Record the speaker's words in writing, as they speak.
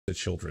the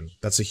children.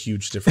 That's a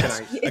huge difference.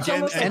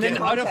 And then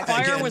a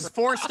fire was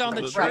forced on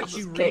the church,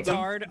 you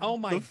retard. Oh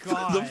my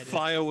god. The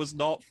fire was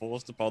not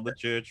forced upon the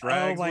church,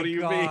 Rags. Oh my what do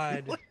you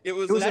god. mean? It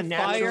was that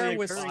fire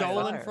was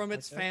stolen from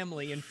its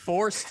family and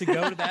forced to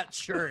go to that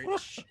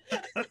church.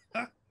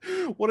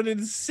 What an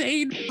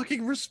insane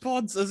fucking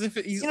response, as if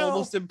he's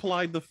almost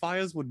implied the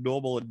fires were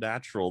normal and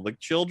natural. The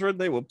children,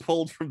 they were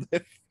pulled from their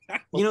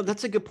family. You know,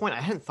 that's a good point.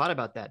 I hadn't thought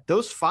about that.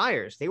 Those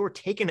fires, they were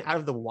taken out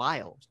of the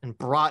wild and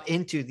brought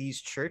into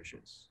these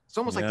churches. It's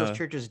almost like those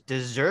churches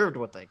deserved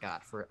what they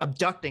got for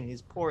abducting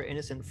these poor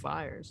innocent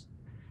fires.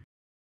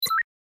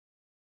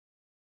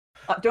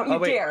 Don't you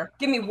dare.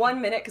 Give me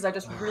 1 minute, because I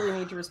just really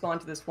need to respond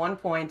to this one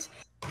point.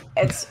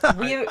 It's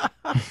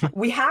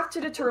we have to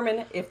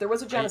determine if there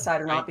was a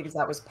genocide or not, because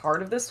that was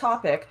part of this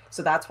topic.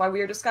 So that's why we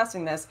are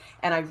discussing this.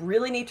 And I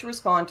really need to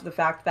respond to the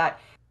fact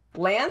that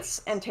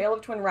Lance and Tale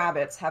of Twin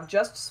Rabbits have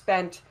just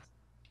spent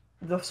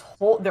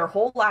their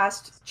whole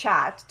last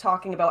chat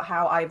talking about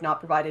how I have not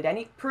provided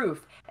any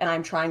proof, and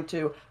I'm trying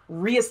to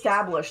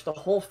reestablish the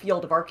whole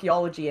field of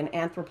archaeology and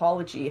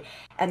anthropology,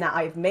 and that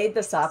I've made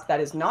this up. That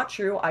is not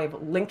true. I've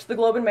linked the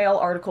Globe and Mail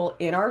article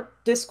in our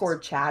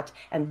Discord chat,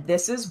 and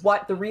this is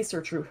what the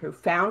researcher who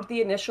found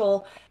the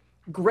initial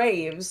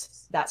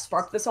graves that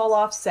sparked this all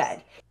off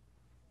said.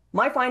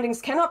 My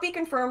findings cannot be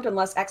confirmed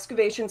unless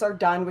excavations are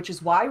done, which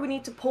is why we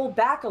need to pull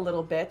back a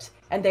little bit,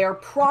 and they are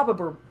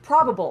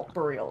probable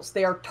burials.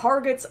 They are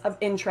targets of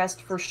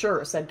interest for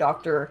sure, said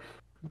Dr.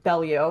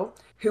 Bellio,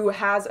 who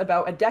has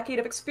about a decade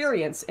of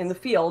experience in the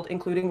field,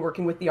 including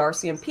working with the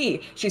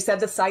RCMP. She said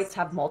the sites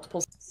have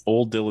multiple...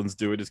 All Dylan's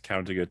doing is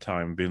counting her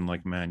time, being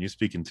like, man, you're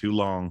speaking too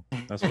long.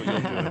 That's what you're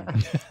doing.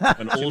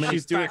 And all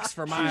she's doing...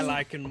 for my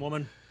liking,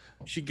 woman.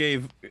 She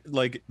gave,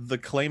 like, the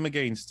claim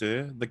against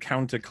her, the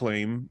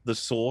counterclaim, the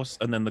source,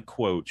 and then the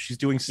quote. She's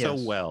doing so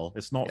well.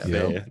 It's not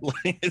fair.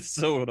 Like, it's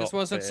so not This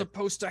wasn't fair.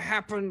 supposed to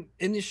happen.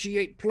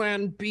 Initiate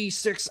Plan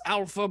B6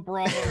 Alpha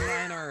Bravo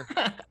Liner.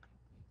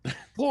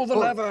 Pull the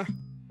lever.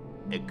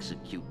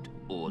 Execute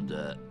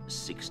Order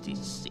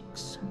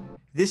 66.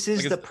 This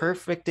is the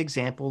perfect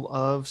example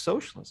of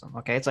socialism,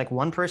 okay? It's like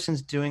one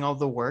person's doing all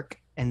the work,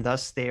 and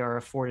thus they are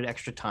afforded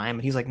extra time.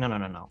 And he's like,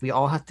 no. We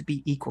all have to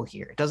be equal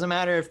here. It doesn't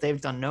matter if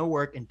they've done no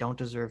work and don't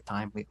deserve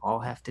time. We all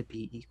have to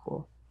be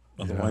equal.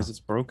 Otherwise,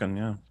 it's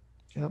broken,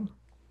 Yep.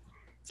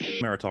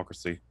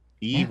 Meritocracy.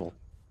 Evil.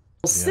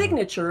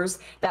 Signatures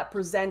that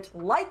present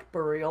like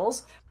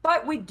burials,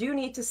 but we do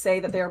need to say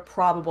that they are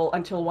probable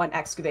until one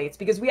excavates,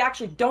 because we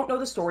actually don't know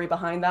the story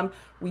behind them.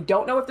 We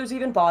don't know if there's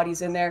even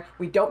bodies in there.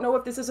 We don't know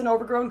if this is an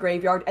overgrown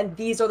graveyard, and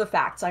these are the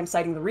facts. I'm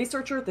citing the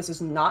researcher. This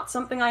is not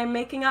something I am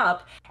making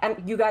up,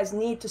 and you guys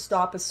need to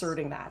stop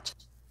asserting that.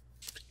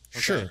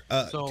 Sure.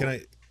 So, can I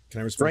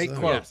respond great to that?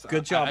 quote. Yes,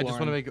 Good job, I just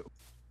want to Lauren. make it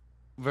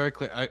very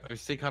clear. I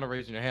see kind of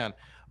raising your hand.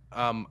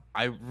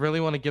 I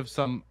really want to give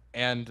some,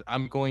 and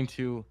I'm going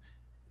to...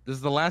 This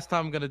is the last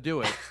time I'm going to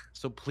do it,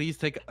 so please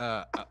take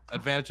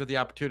advantage of the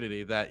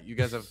opportunity that you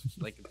guys have,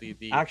 like,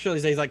 the Actually,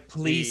 he's like,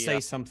 please say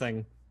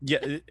something.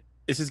 Yeah,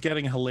 this is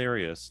getting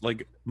hilarious.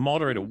 Like,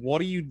 moderator,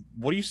 what are you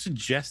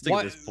suggesting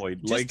at this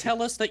point? Just Like,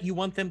 tell us that you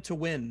want them to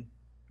win.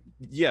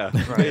 yeah,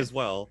 may as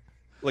well.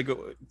 Like, do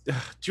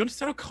you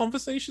understand how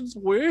conversations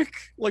work?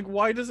 Like,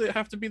 why does it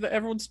have to be that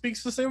everyone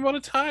speaks the same amount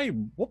of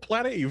time? What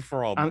planet are you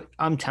from?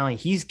 I'm telling you,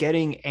 he's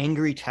getting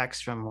angry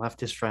texts from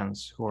leftist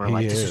friends who are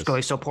like, this is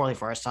going so poorly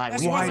for our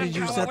side. Why did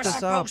you set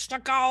this up?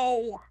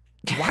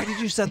 Why did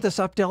you set this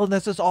up, Dylan?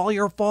 This is all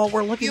your fault.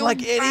 We're looking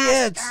like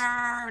idiots.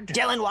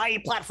 Dylan, why are you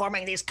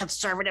platforming these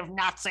conservative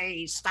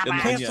Nazis? Stop And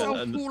it. then, They're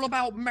so cool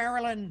about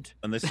Maryland.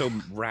 And they're so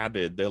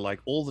rabid. They're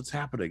like, all that's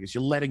happening is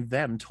you're letting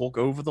them talk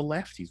over the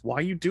lefties. Why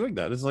are you doing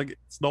that? It's like,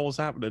 it's not what's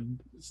happening.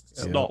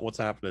 It's not what's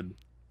happening.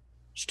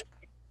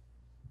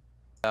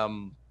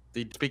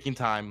 The speaking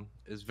time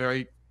is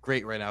very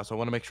great right now, so I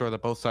want to make sure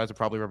that both sides are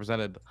probably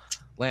represented.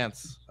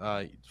 Lance,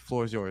 the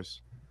floor is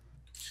yours.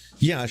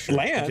 Yeah, sure.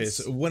 Lance? Okay,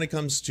 so when it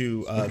comes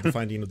to the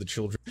finding of the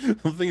children,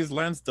 The thing is,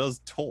 Lance does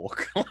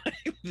talk.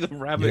 Like, the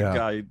rabbit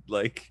guy,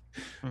 like,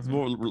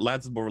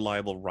 Lance is more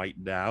reliable right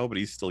now, but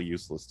he's still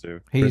useless too.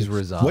 He's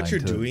resigned. what you're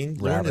to doing,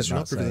 Lauren, Rabbit is you're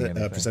not not saying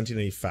anything. presenting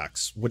any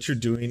facts. What you're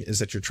doing is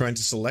that you're trying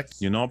to select.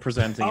 You're not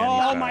presenting any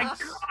Oh facts. my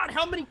god,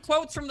 how many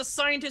quotes from the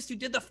scientist who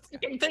did the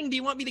fucking thing do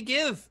you want me to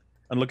give?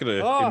 And look at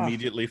her Oh.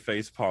 immediately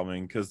face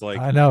palming because, like,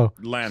 I know.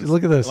 Lance,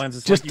 Look at this. Lance,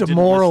 it's Just like you didn't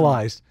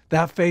demoralized.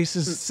 That face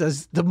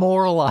says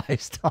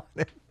demoralized on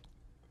it.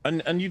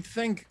 And you'd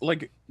think,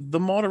 like, the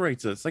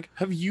moderator, it's like,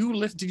 have you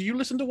listened? Did you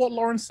listen to what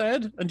Lauren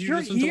said? And did you You're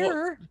listen to what?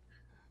 here.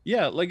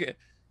 Yeah, like,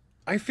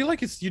 I feel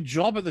like it's your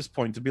job at this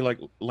point to be like,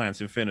 Lance,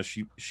 in fairness,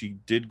 she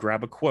did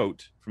grab a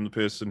quote from the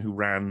person who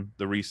ran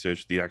the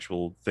research, the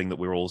actual thing that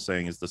we're all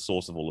saying is the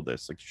source of all of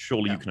this. Like,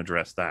 surely you can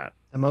address that.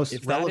 The most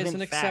If that relevant isn't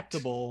fact.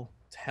 acceptable,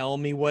 tell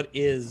me what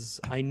is.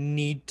 I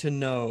need to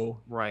know.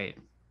 Right.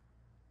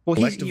 Well,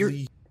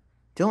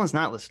 Dylan's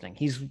not listening.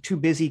 He's too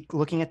busy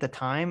looking at the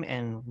time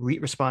and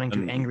responding to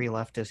And angry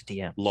leftist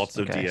DMs. Lots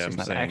of so he's DMs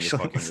not saying you're actually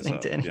fucking this listening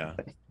up. to Yeah.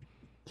 anything.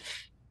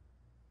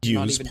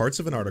 use parts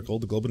of an article,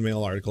 the Globe and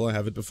Mail article, I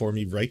have it before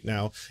me right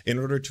now, in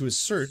order to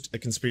assert a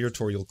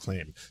conspiratorial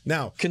claim.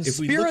 Now, if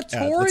we look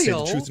at, let's say,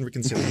 the Truth and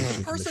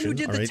Reconciliation The person Commission, who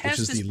did all the right, test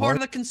which is is part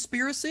of the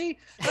conspiracy.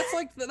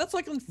 That's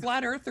like when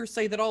flat earthers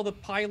say that all the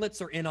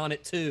pilots are in on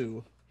it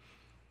too.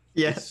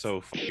 Yes. It's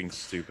so fucking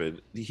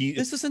stupid.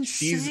 This is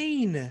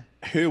insane.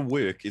 Her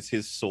work is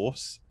his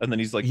source, and then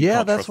he's like, yeah, you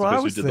can't that's trust what the I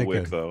person was who did thinking. the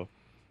work, though.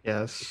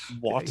 Yes.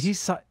 What?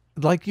 He's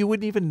like, you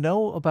wouldn't even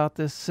know about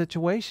this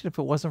situation if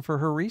it wasn't for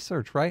her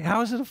research, right?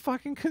 How is it a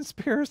fucking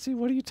conspiracy?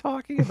 What are you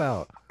talking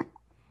about?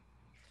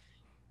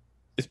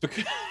 It's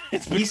because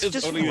he's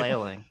just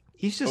flailing.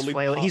 He's just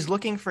flailing. He's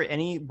looking for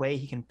any way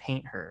he can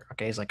paint her.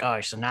 Okay, he's like, oh,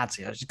 she's a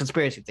Nazi. She's a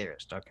conspiracy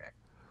theorist. Okay.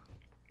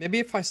 Maybe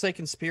if I say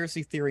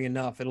conspiracy theory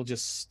enough, it'll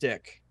just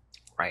stick.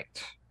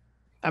 Right.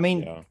 I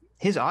mean,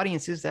 his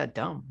audience is that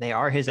dumb. They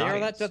are his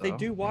audience. They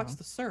do watch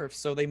the Serfs,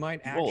 so they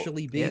might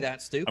actually be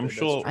that stupid. I'm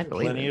sure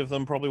plenty of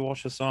them probably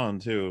watch Hassan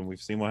too, and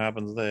we've seen what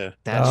happens there.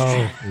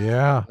 That's true.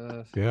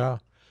 Yeah.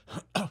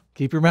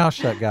 Keep your mouth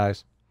shut,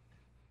 guys.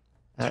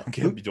 You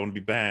don't want to be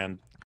banned.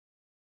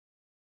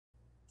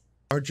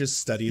 Largest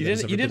study you that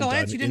has ever been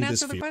done you didn't in answer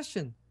this the field.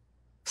 question.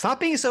 Stop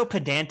being so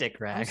pedantic,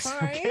 Rags. I'm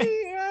sorry.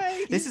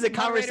 Okay? This is a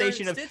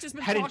conversation of Stitch has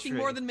been talking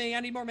more than me.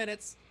 I need more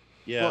minutes.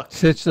 Yeah.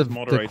 Sitch,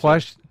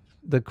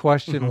 the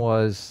question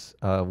was,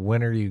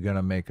 when are you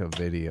gonna make a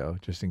video?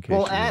 Just in case.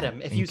 Well,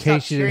 Adam, if you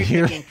stop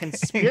cherry-picking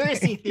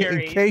conspiracy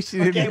theory, in case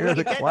you didn't hear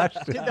the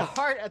question, to the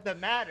heart of the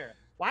matter.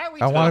 Why are we?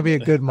 I want to be a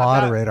good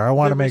moderator. I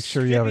want to make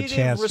sure you have a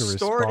chance to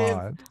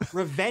respond.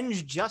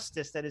 Revenge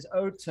justice that is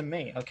owed to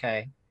me.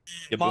 Okay.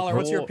 Yeah, Mauler,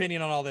 what's your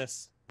opinion on all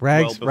this?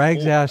 Rags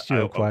asked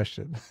you a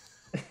question.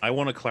 I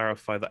want to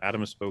clarify that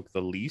Adam spoke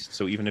the least,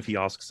 so even if he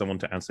asks someone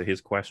to answer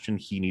his question,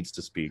 he needs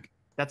to speak.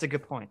 That's a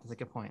good point. That's a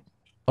good point.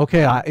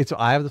 Okay,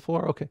 I have the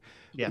floor. Okay.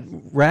 Yeah.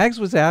 Rags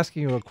was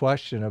asking you a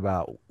question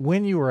about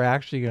when you were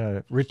actually going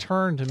to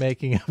return to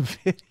making a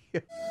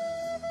video.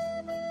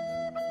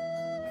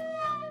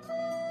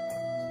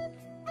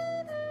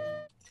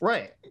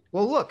 Right.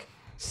 Well, look,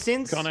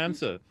 since can't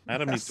answer.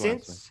 Adam needs to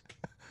answer.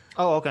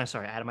 Oh, okay.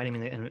 Sorry, Adam. I didn't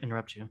mean to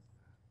interrupt you.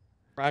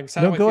 Rags,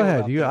 no, go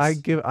ahead.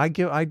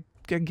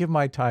 I give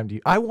my time to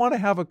you. I want to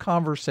have a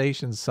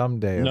conversation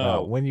someday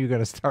about when you're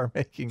going to start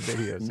making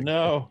videos.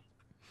 No.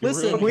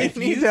 Listen, we if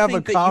need you to have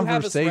a think that you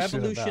have this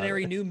conversation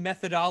revolutionary new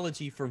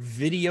methodology for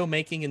video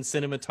making and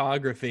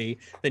cinematography,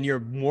 then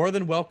you're more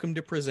than welcome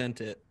to present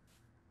it.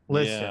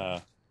 Listen,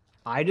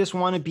 I just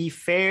want to be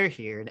fair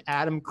here, and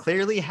Adam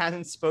clearly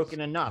hasn't spoken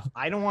enough.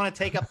 I don't want to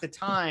take up the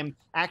time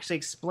actually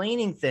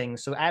explaining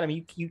things. So, Adam,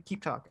 you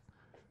keep talking.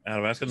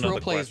 Adam, ask another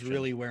question. Roleplay is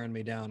really wearing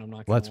me down. I'm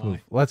not gonna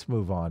lie. Let's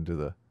move on to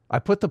the. I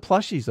put the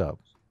plushies up.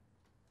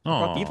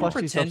 People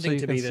pretending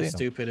to be this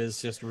stupid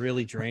is just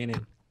really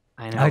draining.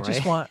 I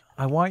know.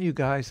 I want you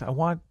guys. I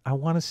want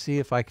to see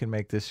if I can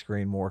make this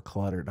screen more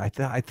cluttered. I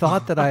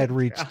thought that I had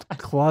reached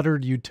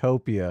cluttered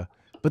utopia,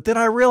 but then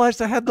I realized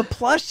I had the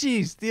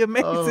plushies, the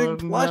amazing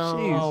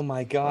plushies. Oh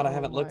my god, I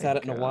haven't looked at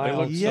it in a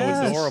while. They look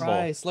so adorable.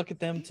 Christ, look at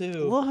them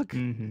too. Look,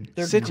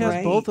 they're Sitch great.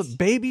 has both.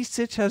 Baby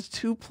Sitch has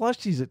 2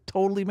 plushies. It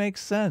totally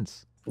makes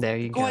sense. There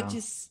you go.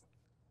 Gorgeous.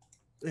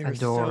 They're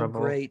Adorable.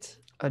 so great.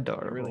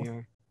 Adorable. They really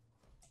are.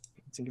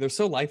 They're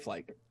so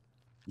lifelike.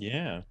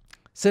 Yeah.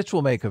 Sitch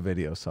will make a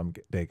video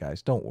someday,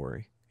 guys. Don't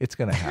worry. It's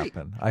going to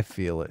happen. I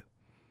feel it.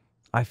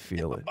 I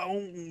feel it.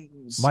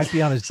 Might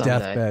be on his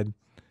deathbed.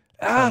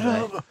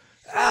 Adam!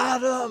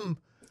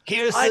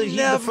 Here's I the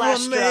never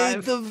flash made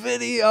drive. the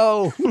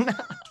video.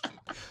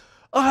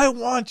 I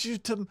want you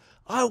to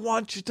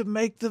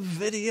make the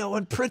video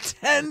and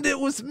pretend it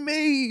was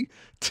me.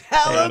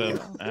 Tell him.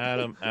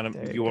 Adam,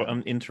 you are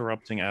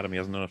interrupting Adam. He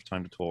hasn't enough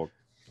time to talk.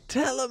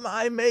 Tell him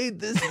I made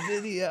this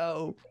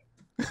video.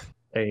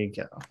 There you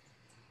go.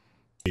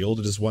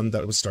 It is one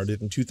that was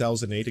started in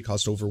 2008. It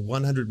cost over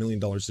 $100 million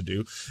to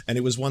do, and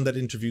it was one that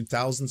interviewed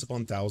thousands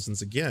upon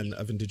thousands, again,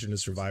 of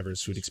Indigenous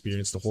survivors who had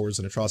experienced the horrors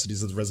and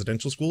atrocities of the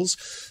residential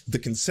schools. The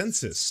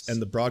consensus, and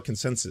the broad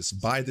consensus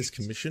by this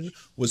commission,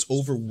 was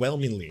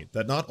overwhelmingly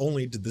that not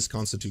only did this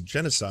constitute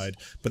genocide,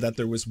 but that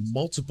there was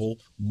multiple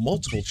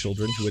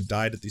children who had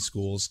died at these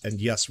schools, and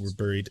yes, were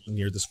buried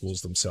near the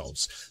schools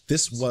themselves.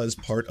 This was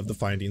part of the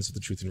findings of the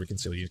Truth and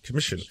Reconciliation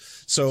Commission.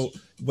 So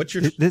what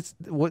you're...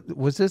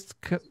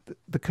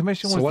 The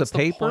commission was the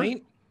paper?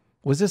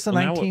 Was this a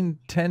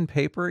 1910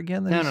 paper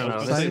again? No.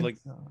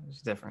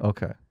 It's different.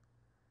 Okay.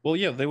 Well,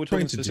 yeah, they were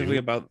talking specifically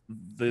about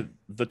the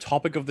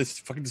topic of this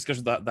fucking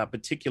discussion, that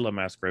particular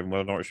mass grave, and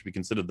whether or not it should be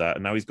considered that,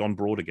 and now he's gone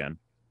broad again.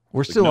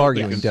 We're still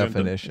arguing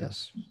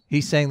definitions.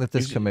 He's saying that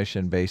this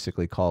commission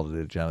basically called it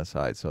a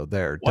genocide, so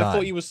they're done. I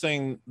thought he was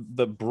saying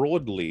that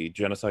broadly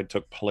genocide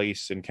took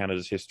place in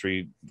Canada's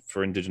history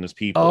for Indigenous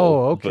people.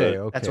 Oh, okay,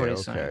 that's what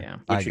he's saying. Yeah.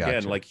 Which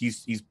again, like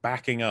he's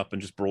backing up and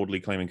just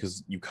broadly claiming,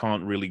 because you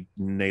can't really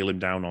nail him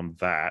down on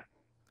that.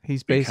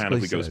 He's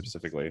basically go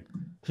specifically.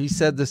 He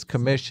said this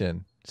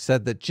commission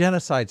said that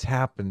genocides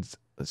happened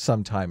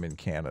sometime in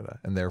Canada,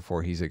 and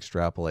therefore he's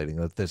extrapolating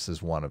that this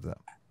is one of them.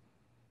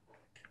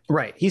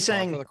 Right. He's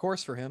saying for the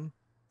course for him.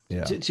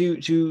 Yeah.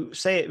 To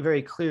say it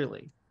very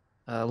clearly,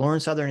 Lauren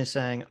Southern is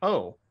saying,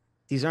 oh,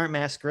 these aren't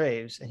mass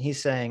graves. And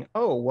he's saying,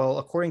 oh, well,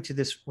 according to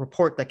this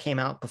report that came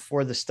out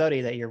before the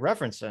study that you're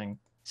referencing,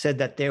 said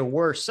that there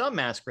were some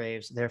mass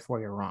graves, therefore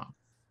you're wrong.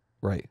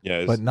 Right.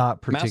 Yeah, but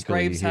not particularly Mass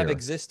graves here. have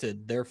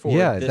existed, therefore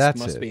this that's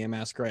must it. be a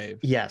mass grave.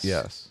 Yes.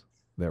 Yes.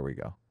 There we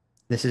go.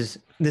 This is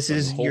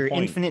the whole your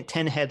point. infinite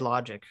 10-head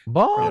logic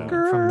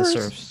Bonkers. from the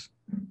Serfs.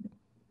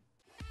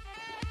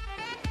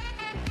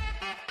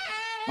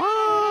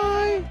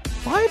 Bye.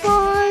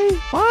 Bye-bye.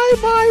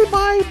 Bye-bye.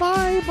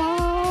 Bye-bye.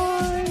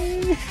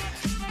 Bye.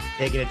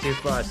 Taking it too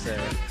far, sir.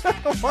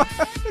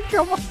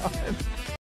 Come on.